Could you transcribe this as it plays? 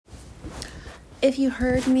If you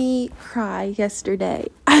heard me cry yesterday,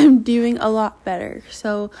 I'm doing a lot better.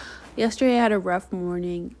 So yesterday I had a rough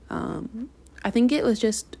morning. I think it was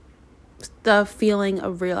just the feeling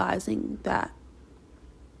of realizing that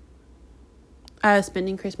I was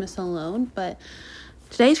spending Christmas alone. But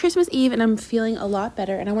today's Christmas Eve and I'm feeling a lot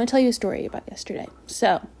better. And I want to tell you a story about yesterday.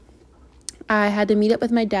 So I had to meet up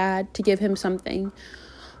with my dad to give him something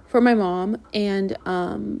for my mom. And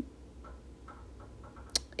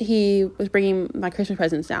he was bringing my Christmas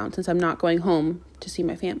presents down since I'm not going home to see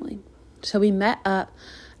my family. So we met up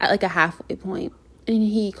at like a halfway point, and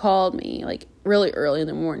he called me like really early in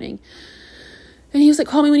the morning. And he was like,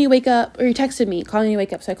 call me when you wake up, or he texted me, call me when you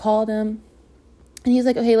wake up. So I called him, and he's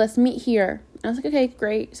like, okay, let's meet here. And I was like, okay,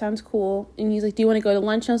 great, sounds cool. And he's like, do you want to go to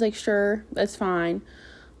lunch? And I was like, sure, that's fine.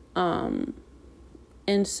 And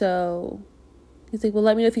so he's like, well,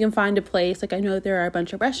 let me know if you can find a place. Like, I know there are a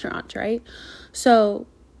bunch of restaurants, right? So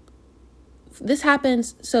this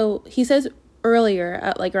happens. So he says earlier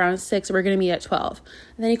at like around 6, we're going to meet at 12.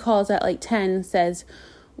 And then he calls at like 10 and says,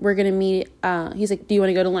 we're going to meet. He's like, do you want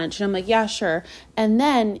to go to lunch? And I'm like, yeah, sure. And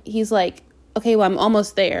then he's like, okay, well, I'm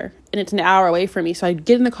almost there and it's an hour away from me. So I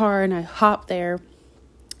get in the car and I hop there,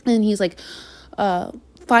 and he's like,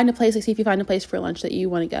 find a place, like see if you find a place for lunch that you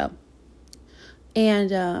want to go.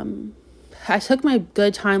 And, I took my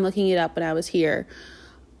good time looking it up when I was here.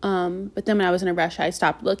 But then when I was in a rush, I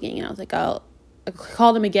stopped looking, and I was like, I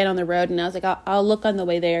called him again on the road, and I was like, I'll look on the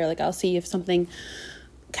way there. Like, I'll see if something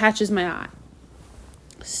catches my eye.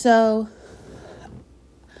 So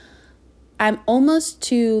I'm almost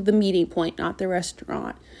to the meeting point, not the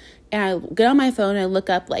restaurant. And I get on my phone and I look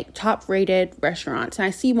up like top rated restaurants, and I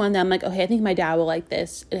see one that I'm like, okay, I think my dad will like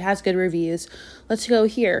this. It has good reviews. Let's go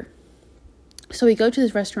here. So we go to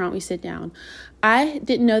this restaurant, we sit down. I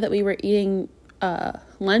didn't know that we were eating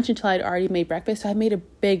lunch until I'd already made breakfast. So I made a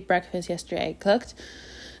big breakfast yesterday. I cooked,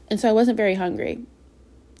 and so I wasn't very hungry.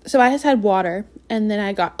 So I just had water, and then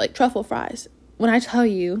I got like truffle fries. When I tell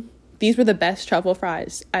you, these were the best truffle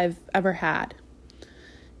fries I've ever had.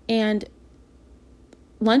 And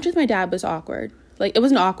lunch with my dad was awkward. Like, it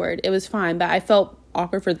wasn't awkward. It was fine, but I felt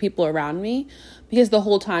awkward for the people around me because the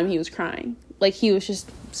whole time he was crying. Like, he was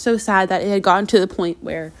just so sad that it had gotten to the point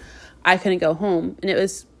where I couldn't go home. And it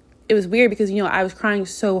was weird because, you know, I was crying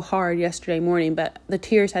so hard yesterday morning, but the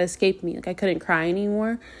tears had escaped me. Like, I couldn't cry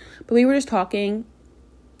anymore. But we were just talking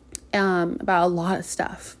about a lot of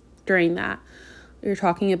stuff during that. We were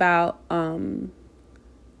talking about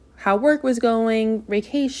how work was going,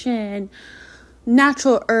 vacation,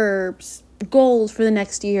 natural herbs, goals for the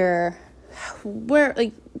next year, where,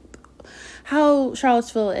 like, how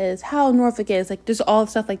Charlottesville is, how Norfolk is, like, just all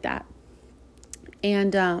stuff like that.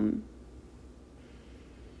 And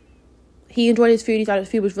he enjoyed his food. He thought his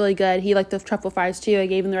food was really good. He liked the truffle fries too. I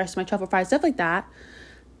gave him the rest of my truffle fries, stuff like that.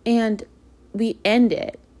 And we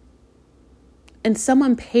ended, and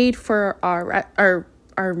someone paid for our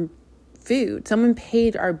food. Someone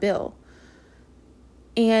paid our bill.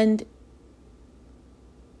 And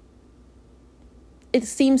it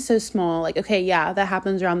seems so small. Like, okay, yeah, that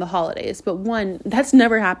happens around the holidays. But one, that's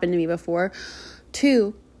never happened to me before.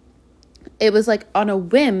 Two, it was like on a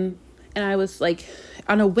whim. And I was like,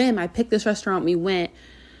 on a whim, I picked this restaurant, we went.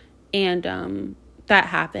 And that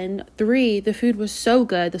happened. 3, the food was so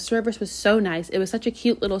good. The service was so nice. It was such a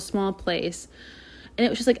cute little small place. And it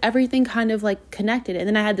was just like everything kind of like connected. And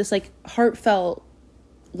then I had this like heartfelt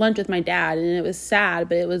lunch with my dad. And it was sad,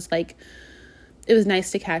 but it was like, it was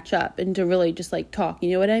nice to catch up and to really just like talk,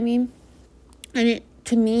 you know what I mean? And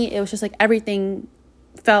to me, it was just like everything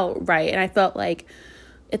felt right. And I felt like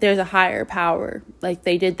if there's a higher power, like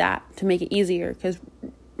they did that to make it easier, because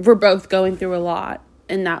we're both going through a lot,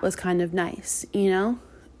 and that was kind of nice, you know?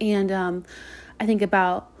 And I think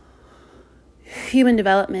about human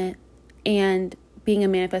development and being a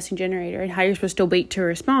manifesting generator and how you're supposed to wait to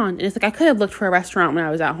respond. And it's like, I could have looked for a restaurant when I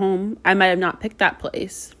was at home. I might have not picked that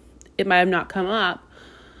place. It might have not come up,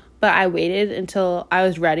 but I waited until I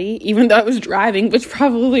was ready, even though I was driving, which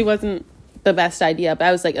probably wasn't the best idea, but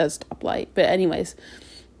I was like a stoplight. But anyways,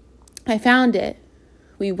 I found it.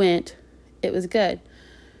 We went. It was good.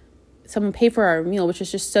 Someone paid for our meal, which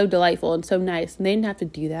was just so delightful and so nice. And they didn't have to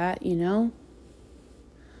do that, you know?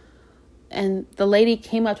 And the lady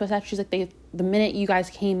came up to us after. She's like, the minute you guys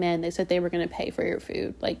came in, they said they were going to pay for your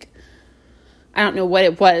food. Like, I don't know what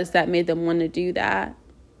it was that made them want to do that,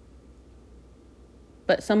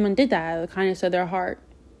 but someone did that out of the kindness of their heart.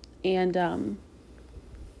 And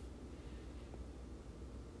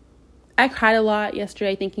I cried a lot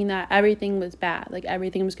yesterday thinking that everything was bad. Like,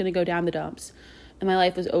 everything was going to go down the dumps and my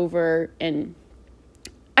life was over. And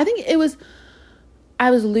I think it was, I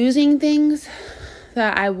was losing things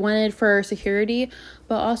that I wanted for security,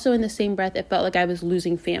 but also in the same breath, it felt like I was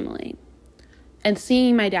losing family. And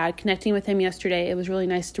seeing my dad, connecting with him yesterday, it was really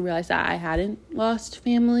nice to realize that I hadn't lost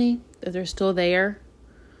family, that they're still there.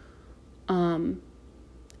 And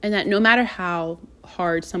that no matter how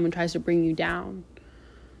hard someone tries to bring you down,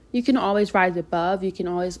 you can always rise above. You can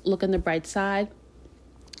always look on the bright side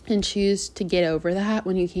and choose to get over that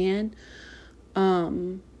when you can.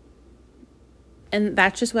 And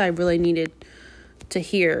that's just what I really needed to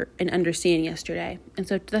hear and understand yesterday. And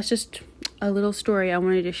so that's just a little story I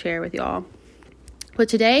wanted to share with y'all. But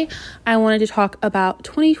today I wanted to talk about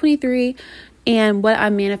 2023 and what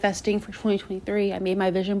I'm manifesting for 2023. I made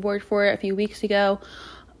my vision board for it a few weeks ago.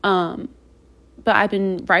 But I've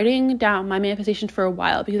been writing down my manifestations for a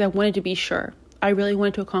while because I wanted to be sure. I really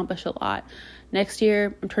wanted to accomplish a lot. Next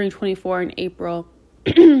year, I'm turning 24 in April.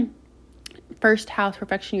 First house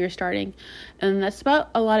perfection year starting. And that's about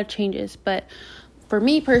a lot of changes. But for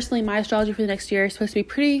me personally, my astrology for the next year is supposed to be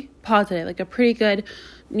pretty positive, like a pretty good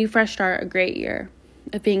new fresh start, a great year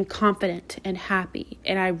of being confident and happy.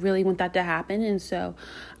 And I really want that to happen. And so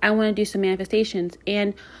I want to do some manifestations.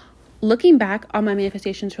 And looking back on my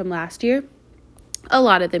manifestations from last year, a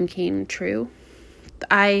lot of them came true.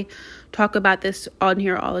 I talk about this on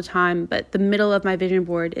here all the time, but the middle of my vision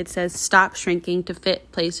board, it says, stop shrinking to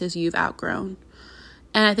fit places you've outgrown.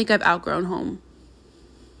 And I think I've outgrown home.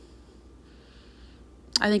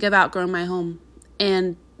 I think I've outgrown my home.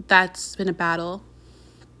 And that's been a battle.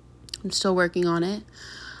 I'm still working on it.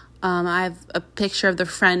 I have a picture of the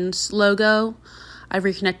Friends logo. I've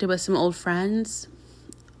reconnected with some old friends.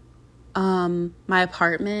 My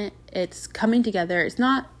apartment, it's coming together. It's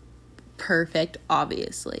not perfect,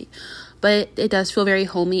 obviously, but it does feel very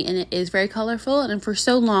homey and it is very colorful. And for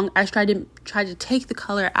so long, I tried to take the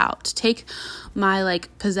color out, to take my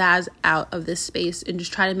like pizzazz out of this space and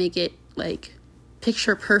just try to make it like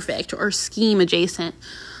picture perfect or scheme adjacent.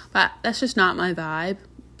 But that's just not my vibe.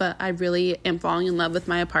 But I really am falling in love with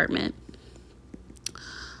my apartment.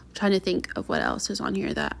 I'm trying to think of what else is on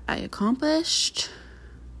here that I accomplished.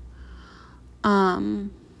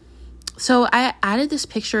 So I added this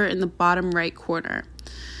picture in the bottom right corner,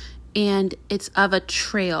 and it's of a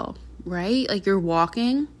trail, right? Like you're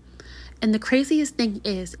walking. And the craziest thing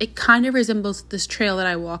is it kind of resembles this trail that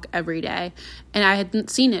I walk every day. And I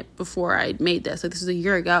hadn't seen it before I made this. Like this was a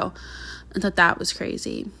year ago. And thought that was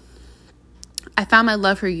crazy. I found my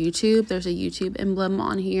love for YouTube. There's a YouTube emblem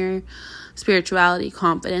on here. Spirituality,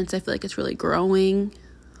 confidence. I feel like it's really growing.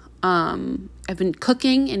 I've been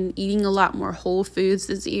cooking and eating a lot more whole foods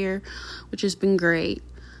this year, which has been great.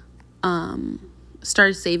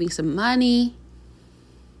 Started saving some money.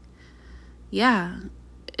 Yeah,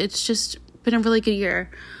 it's just been a really good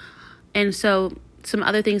year. And so some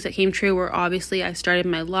other things that came true were obviously I started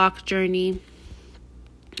my lock journey.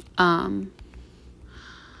 I've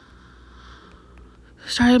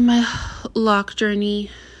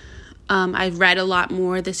read a lot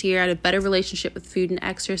more this year. I had a better relationship with food and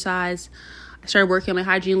exercise. I started working on my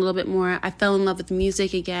hygiene a little bit more. I fell in love with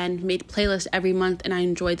music again, made a playlist every month, and I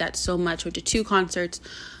enjoyed that so much. Went to 2 concerts,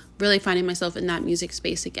 really finding myself in that music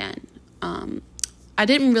space again. I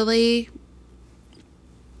didn't really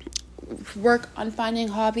work on finding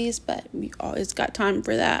hobbies, but we always got time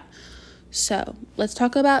for that. So let's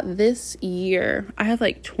talk about this year. I have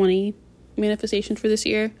like 20 manifestations for this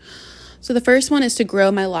year. So the first one is to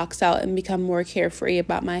grow my locks out and become more carefree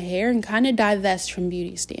about my hair and kind of divest from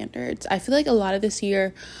beauty standards. I feel like a lot of this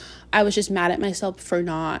year I was just mad at myself for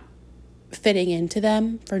not fitting into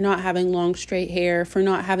them, for not having long straight hair, for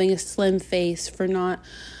not having a slim face, for not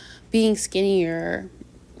being skinnier.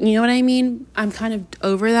 You know what I mean? I'm kind of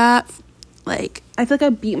over that. Like, I feel like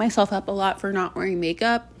I beat myself up a lot for not wearing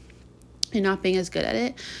makeup and not being as good at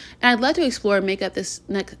it. And I'd love to explore makeup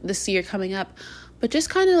this year coming up, but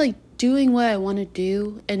just kind of like doing what I want to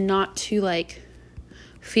do and not to like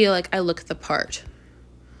feel like I look the part.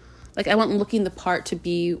 Like I want looking the part to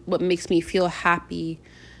be what makes me feel happy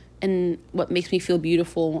and what makes me feel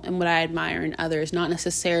beautiful and what I admire in others, not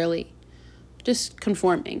necessarily just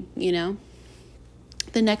conforming, you know?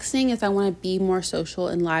 The next thing is I want to be more social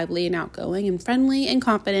and lively and outgoing and friendly and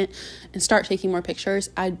confident and start taking more pictures.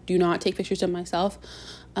 I do not take pictures of myself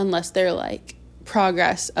unless they're like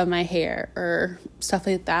progress of my hair or stuff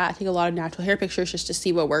like that. I take a lot of natural hair pictures just to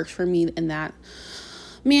see what works for me in that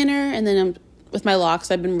manner. And then with my locks,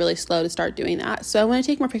 I've been really slow to start doing that. So I want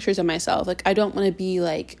to take more pictures of myself. Like I don't want to be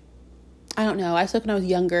like, I don't know. I feel like when I was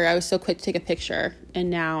younger, I was so quick to take a picture. And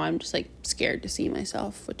now I'm just like scared to see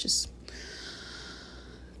myself, which is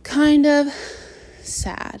kind of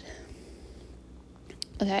sad.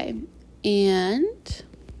 Okay. And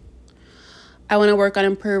I want to work on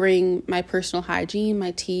improving my personal hygiene,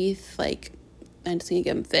 my teeth, like, I'm just going to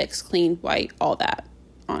get them fixed, clean, white, all that,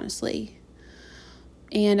 honestly.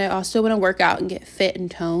 And I also want to work out and get fit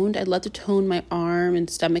and toned. I'd love to tone my arm and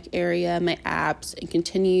stomach area, my abs, and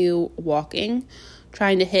continue walking,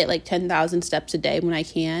 trying to hit like 10,000 steps a day when I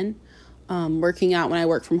can, working out when I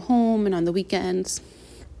work from home and on the weekends.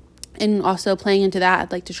 And also playing into that,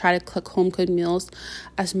 I'd like to try to cook home-cooked meals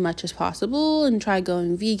as much as possible and try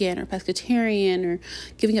going vegan or pescatarian or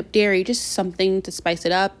giving up dairy, just something to spice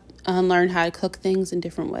it up and learn how to cook things in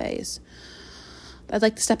different ways. I'd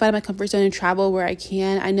like to step out of my comfort zone and travel where I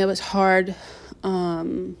can. I know it's hard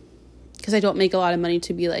because I don't make a lot of money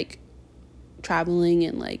to be like traveling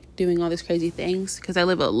and like doing all these crazy things because I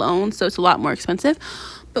live alone, so it's a lot more expensive.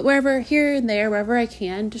 But wherever, here and there, wherever I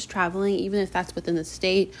can, just traveling, even if that's within the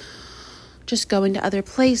state, just going to other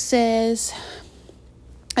places.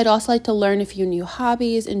 I'd also like to learn a few new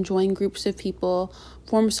hobbies and join groups of people,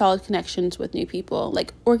 form solid connections with new people,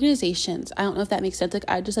 like organizations. I don't know if that makes sense. Like,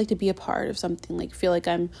 I'd just like to be a part of something, like feel like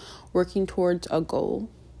I'm working towards a goal.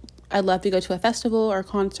 I'd love to go to a festival or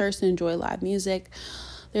concerts and enjoy live music.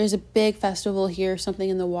 There's a big festival here, Something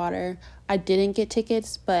in the Water. I didn't get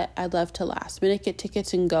tickets, but I'd love to last minute get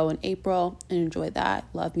tickets and go in April and enjoy that.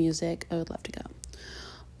 Love music. I would love to go.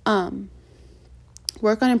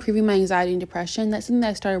 Work on improving my anxiety and depression. That's something that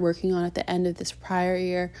I started working on at the end of this current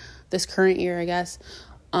year, I guess.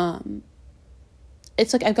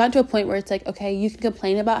 It's like I've gotten to a point where it's like, okay, you can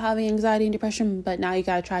complain about having anxiety and depression, but now you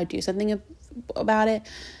got to try to do something about it,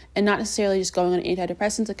 and not necessarily just going on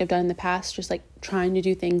antidepressants like I've done in the past, just like trying to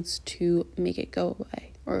do things to make it go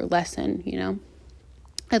away or lessen, you know.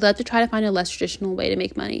 I'd love to try to find a less traditional way to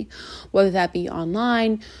make money, whether that be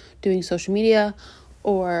online, doing social media,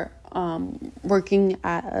 or working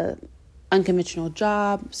at a unconventional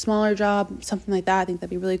job, smaller job, something like that. I think that'd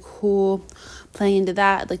be really cool. Playing into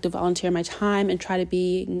that, I'd like to volunteer my time and try to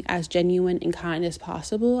be as genuine and kind as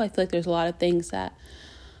possible. I feel like there's a lot of things that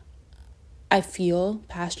I feel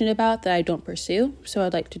passionate about that I don't pursue, so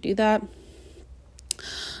I'd like to do that.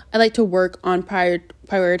 I like to work on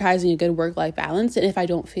prioritizing a good work-life balance, and if I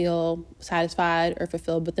don't feel satisfied or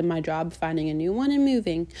fulfilled within my job, finding a new one and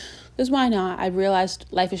moving. Because why not? I realized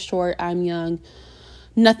life is short, I'm young,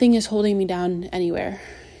 nothing is holding me down anywhere,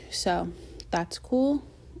 so that's cool.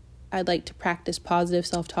 I'd like to practice positive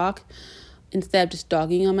self-talk instead of just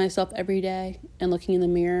dogging on myself every day and looking in the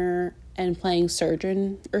mirror and playing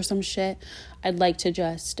surgeon or some shit. I'd like to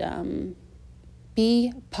just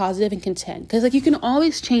be positive and content, because like you can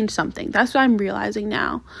always change something. That's what I'm realizing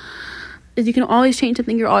now, is you can always change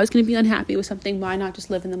something. You're always going to be unhappy with something. Why not just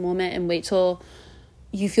live in the moment and wait till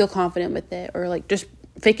you feel confident with it, or like just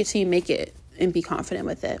fake it till you make it and be confident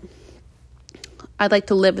with it. I'd like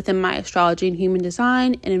to live within my astrology and human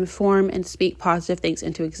design and inform and speak positive things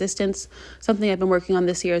into existence, something I've been working on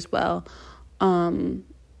this year as well.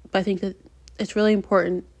 But I think that it's really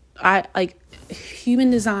important. I like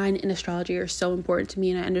human design and astrology are so important to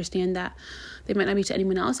me, and I understand that they might not be to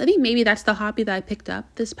anyone else. I think maybe that's the hobby that I picked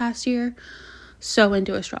up this past year, so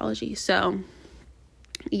into astrology. So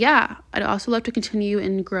yeah, I'd also love to continue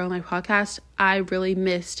and grow my podcast. I really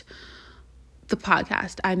missed the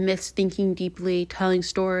podcast. I missed thinking deeply, telling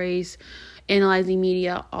stories, analyzing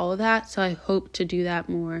media, all of that. So I hope to do that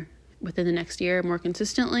more within the next year, more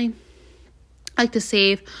consistently. I like to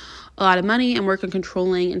save a lot of money and work on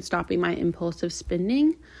controlling and stopping my impulsive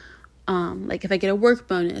spending. Like if I get a work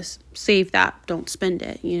bonus, save that, don't spend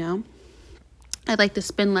it, you know. I'd like to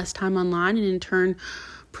spend less time online and in turn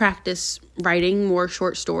practice writing more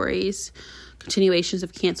short stories, continuations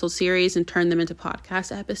of canceled series, and turn them into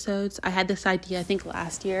podcast episodes. I had this idea, I think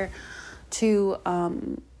last year, to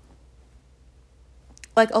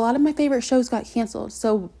like a lot of my favorite shows got canceled.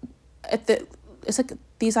 So it's like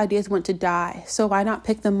these ideas went to die. So why not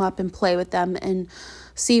pick them up and play with them and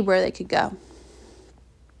see where they could go?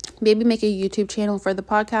 Maybe make a YouTube channel for the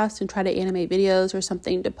podcast and try to animate videos or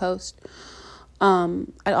something to post.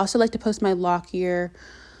 I'd also like to post my lock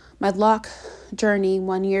journey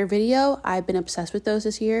 1 year video. I've been obsessed with those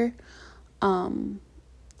this year. And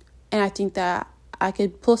I think that I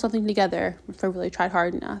could pull something together if I really tried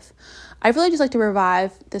hard enough. I really just like to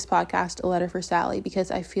revive this podcast, A Letter for Sally,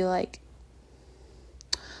 because I feel like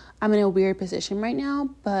I'm in a weird position right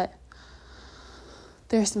now, but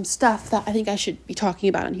there's some stuff that I think I should be talking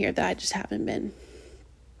about on here that I just haven't been.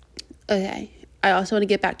 Okay. I also want to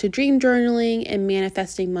get back to dream journaling and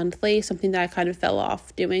manifesting monthly, something that I kind of fell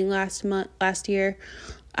off doing last year.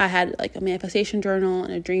 I had like a manifestation journal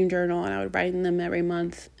and a dream journal, and I would write them every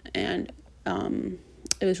month, and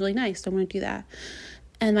it was really nice. So I want to do that.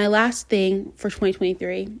 And my last thing for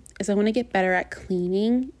 2023 is I want to get better at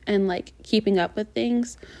cleaning and like keeping up with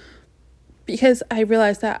things, because I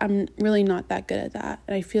realized that I'm really not that good at that.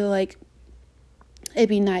 And I feel like it'd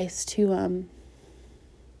be nice to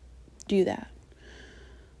do that.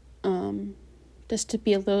 Just to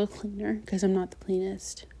be a little cleaner, because I'm not the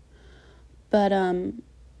cleanest. But a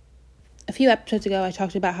few episodes ago, I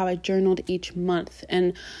talked about how I journaled each month,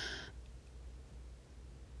 and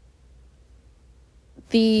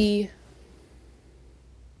the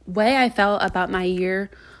way I felt about my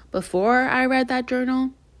year before I read that journal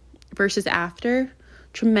versus after,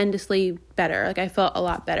 tremendously better. Like, I felt a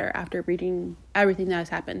lot better after reading everything that has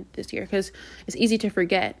happened this year, because it's easy to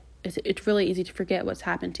forget. It's really easy to forget what's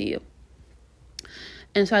happened to you.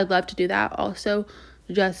 And so I'd love to do that also,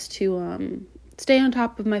 just to stay on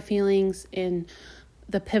top of my feelings and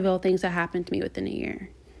the pivotal things that happened to me within a year.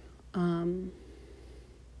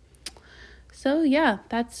 So yeah,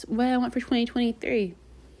 that's what I want for 2023.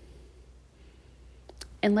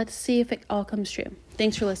 And let's see if it all comes true.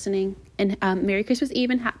 Thanks for listening. And Merry Christmas Eve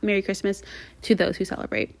and Merry Christmas to those who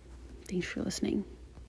celebrate. Thanks for listening.